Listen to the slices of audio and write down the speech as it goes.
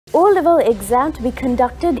O-level exam to be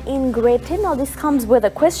conducted in grade 10. Now this comes with a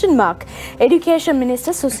question mark. Education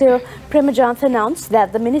Minister Susil Premajanth announced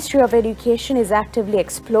that the Ministry of Education is actively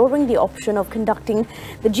exploring the option of conducting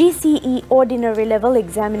the GCE ordinary level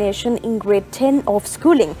examination in grade 10 of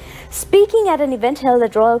schooling. Speaking at an event held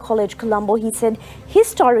at Royal College Colombo, he said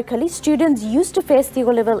historically students used to face the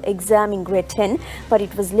O-level exam in grade 10, but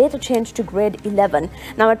it was later changed to grade 11.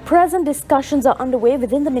 Now at present, discussions are underway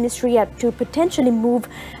within the ministry to potentially move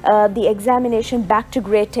the examination back to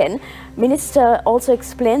grade 10. Minister also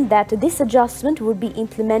explained that this adjustment would be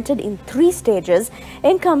implemented in 3 stages,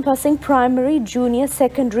 encompassing primary, junior,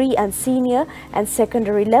 secondary and senior and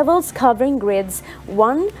secondary levels, covering grades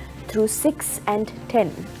 1 through 6 and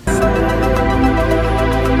 10.